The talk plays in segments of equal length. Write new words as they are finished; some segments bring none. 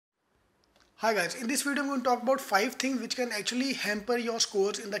Hi guys, in this video I'm going to talk about 5 things which can actually hamper your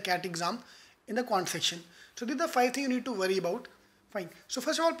scores in the CAT exam in the quant section. So these are the 5 things you need to worry about. Fine. So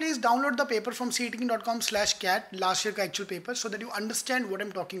first of all, please download the paper from IIMking.com/cat, last year actual paper, so that you understand what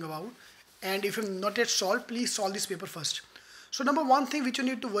I'm talking about. And if you've not yet solved, please solve this paper first. So number one thing which you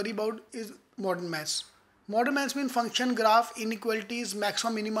need to worry about is modern maths. Modern maths means function, graph, inequalities,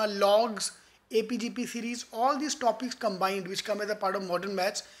 maximum, minima, logs, APGP series, all these topics combined which come as a part of modern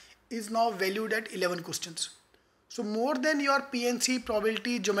maths is now valued at 11 questions. So more than your PNC,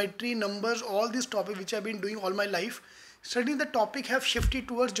 probability, geometry, numbers, all these topics which I've been doing all my life, studying the topic have shifted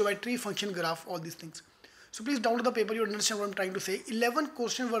towards geometry, function, graph, all these things. So please download the paper, you understand what I'm trying to say. 11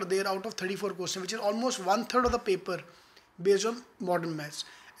 questions were there out of 34 questions, which is almost 1/3 of the paper based on modern maths.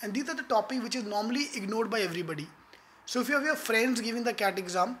 And these are the topics which is normally ignored by everybody. So if you have your friends giving the CAT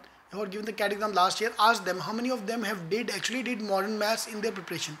exam or giving the CAT exam last year, ask them how many of them have actually did modern maths in their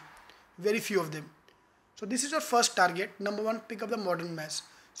preparation. Very few of them. So this is your first target. Number one, pick up the modern maths.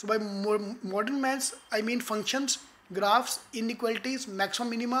 So by modern maths, I mean functions, graphs, inequalities,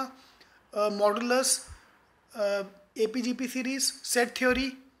 maximum, minima, modulus, APGP series, set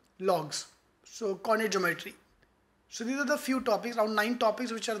theory, logs. So coordinate geometry. So these are the few topics, around 9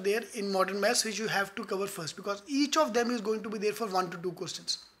 topics which are there in modern maths which you have to cover first, because each of them is going to be there for 1 to 2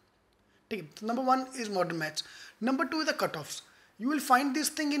 questions. Okay. So number one is modern maths. Number two is the cutoffs. You will find this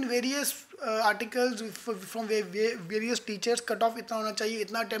thing in various articles from various teachers. Cutoff itna hona chahiye,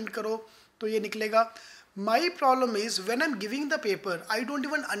 itna attempt karo to ye niklega. My problem is when I'm giving the paper, I don't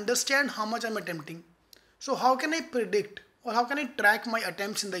even understand how much I'm attempting. So how can I predict or how can I track my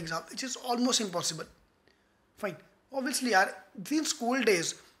attempts in the exam? Which is almost impossible. Fine. Obviously, in school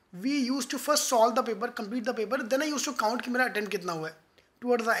days, we used to first solve the paper, complete the paper. Then I used to count कि मेरा attempt कितना हुआ है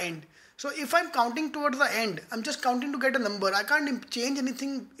towards the end. So if I'm counting towards the end, I'm just counting to get a number. I can't change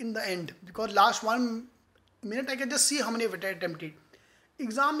anything in the end because last 1 minute I can just see how many I've attempted.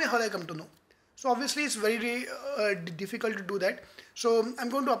 Exam mein how I come to know. So obviously it's very difficult to do that. So I'm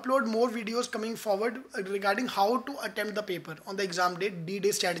going to upload more videos coming forward regarding how to attempt the paper on the exam day,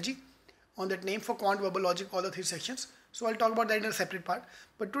 D-Day strategy on that name for quant, verbal, logic, all the 3 sections. So I'll talk about that in a separate part.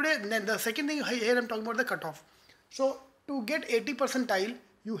 But today, the second thing here I'm talking about the cutoff. So to get 80 percentile,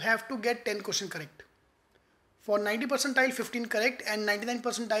 you have to get 10 questions correct. For 90 percentile, 15 correct, and 99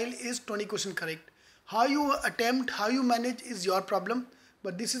 percentile is 20 questions correct. How you attempt, how you manage is your problem,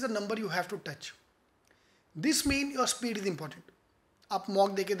 but this is the number you have to touch. This means your speed is important. Aap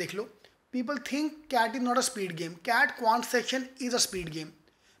mock deke dekh lo. People think CAT is not a speed game. CAT quant section is a speed game.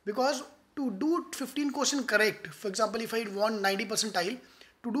 Because to do 15 questions correct, for example, if I want 90 percentile,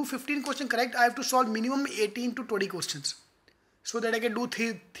 to do 15 questions correct, I have to solve minimum 18 to 20 questions. So that I can do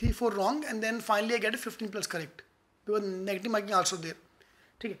 3, 4 wrong and then finally I get a 15 plus correct. Because negative marking also there.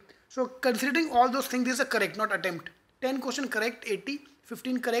 Okay. So considering all those things, this is a correct, not attempt. 10 question correct 80,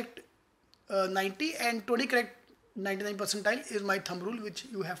 15 correct 90 and 20 correct 99 percentile is my thumb rule which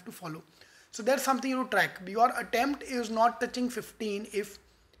you have to follow. So that's something you track. Your attempt is not touching 15 if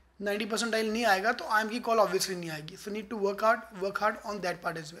 90 percentile nahi aayega, to IIM ki call obviously nahi aayegi. So need to work hard on that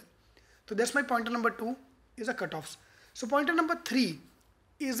part as well. So that's my pointer number 2 is the cutoffs. So pointer number 3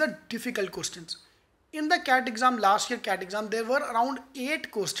 is the difficult questions. In the CAT exam, last year CAT exam, there were around 8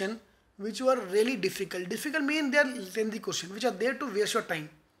 questions which were really difficult. Difficult means they are lengthy questions which are there to waste your time.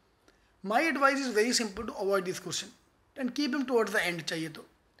 My advice is very simple to avoid this question and keep them towards the end chahiye to.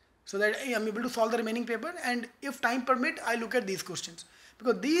 So that I am able to solve the remaining paper, and if time permit, I look at these questions.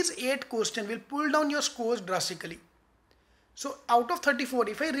 Because these 8 questions will pull down your scores drastically. So out of 34,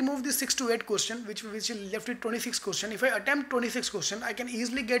 if I remove this 6 to 8 question, which is left with 26 question, if I attempt 26 question, I can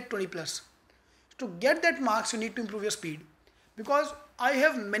easily get 20 plus. To get that marks, you need to improve your speed. Because I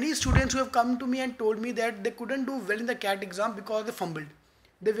have many students who have come to me and told me that they couldn't do well in the CAT exam because they fumbled.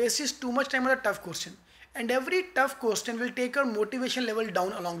 They wasted too much time on a tough question. And every tough question will take your motivation level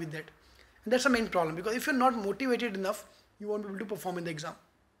down along with that. And that's the main problem, because if you're not motivated enough, you won't be able to perform in the exam.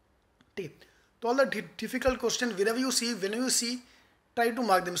 Okay. So all the difficult questions, whenever you see, try to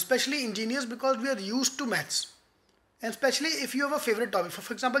mark them, especially engineers, because we are used to maths. And especially if you have a favorite topic.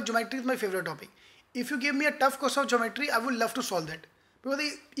 For example, geometry is my favorite topic. If you give me a tough question of geometry, I would love to solve that. Because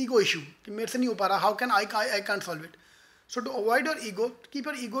the ego issue, how can I can't solve it. So to avoid your ego, keep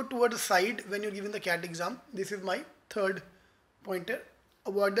your ego towards the side when you're giving the CAT exam. This is my third pointer.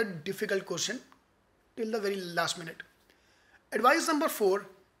 Avoid the difficult question till the very last minute. Advice number 4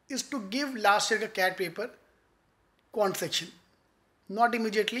 is to give last year CAT paper quant section. Not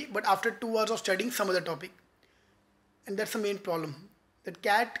immediately, but after 2 hours of studying some other topic. And that's the main problem. That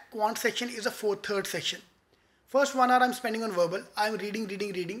CAT quant section is a third section. First 1 hour I'm spending on verbal. I'm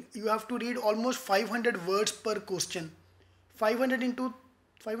reading. You have to read almost 500 words per question. 500 into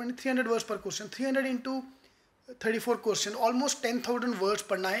 500, 300 words per question. 300 into 34 question. Almost 10,000 words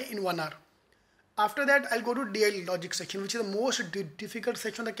per night in 1 hour. After that, I'll go to DI logic section, which is the most difficult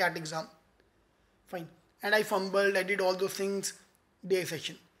section of the CAT exam. Fine. And I fumbled, I did all those things, DI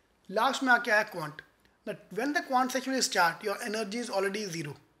section. Last में आके आया quant. That when the quant section is start, your energy is already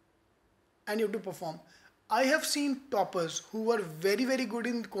zero. And you have to perform. I have seen toppers who were very, very good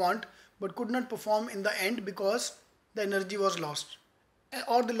in quant, but could not perform in the end because the energy was lost.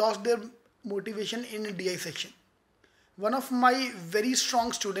 Or they lost their motivation in DI section. One of my very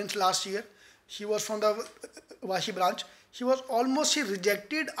strong students last year, she was from the Vashi branch. She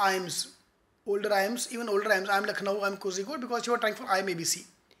rejected IIMs, older IIMs, even older IIMs. I'm Lucknow, I'm Kozhikode, because she was trying for IIMabc.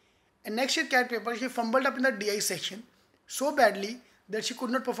 And next year CAT paper, she fumbled up in the DI section so badly that she could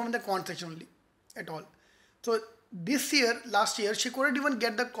not perform in the quant section only at all. So this year, last year, she couldn't even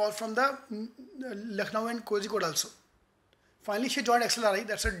get the call from the Lucknow and Kozhikode also. Finally, she joined XLRI.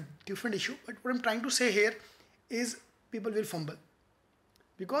 That's a different issue. But what I'm trying to say here is people will fumble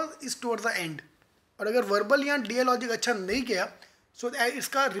because it's towards the end. और अगर verbal या DI logic अच्छा नहीं किया, so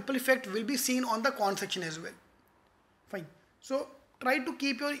इसका ripple effect will be seen on the quant section as well. Fine. So try to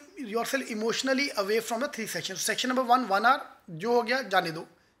keep yourself emotionally away from the three sections. Section number 1 hour, जो हो गया जाने दो.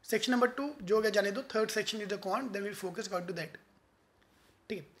 Section number 2, जो हो गया जाने दो. Third section is the quant. Then we'll focus on to that.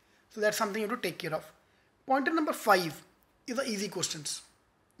 Okay. So that's something you have to take care of. Pointer number 5 is the easy questions.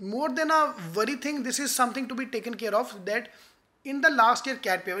 More than a worry thing, this is something to be taken care of, that in the last year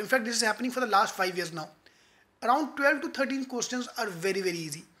CAT paper, in fact this is happening for the last 5 years now, around 12 to 13 questions are very, very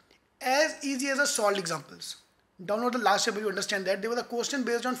easy. As easy as a solved examples. Download the last paper, you understand that. There was a question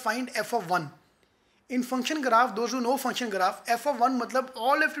based on find f of 1. In function graph, those who know function graph, f of 1 matlab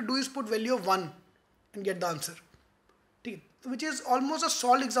all you have to do is put value of 1 and get the answer. Which is almost a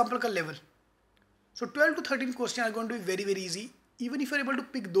solved example ka level. So 12 to 13 questions are going to be very, very easy. Even if you are able to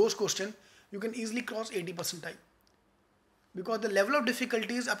pick those questions, you can easily cross 80 percentile. Because the level of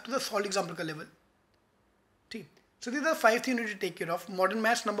difficulty is up to the solved example ka level. So these are the 5 things you need to take care of. Modern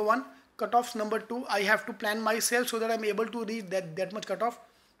maths number 1, cutoffs number 2, I have to plan myself so that I'm able to reach that much cutoff.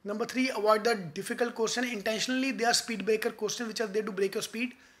 Number 3, avoid the difficult question. Intentionally, they are speed breaker questions which are there to break your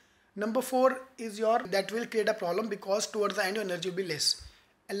speed. Number 4 is that will create a problem because towards the end your energy will be less.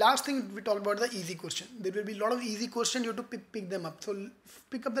 And last thing we talked about the easy question. There will be a lot of easy questions, you have to pick them up. So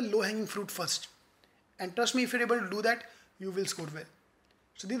pick up the low hanging fruit first. And trust me, if you're able to do that, you will score well.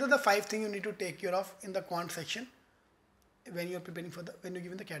 So these are the 5 things you need to take care of in the quant section when you're preparing for when you're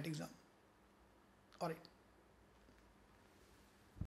giving the CAT exam. Alright.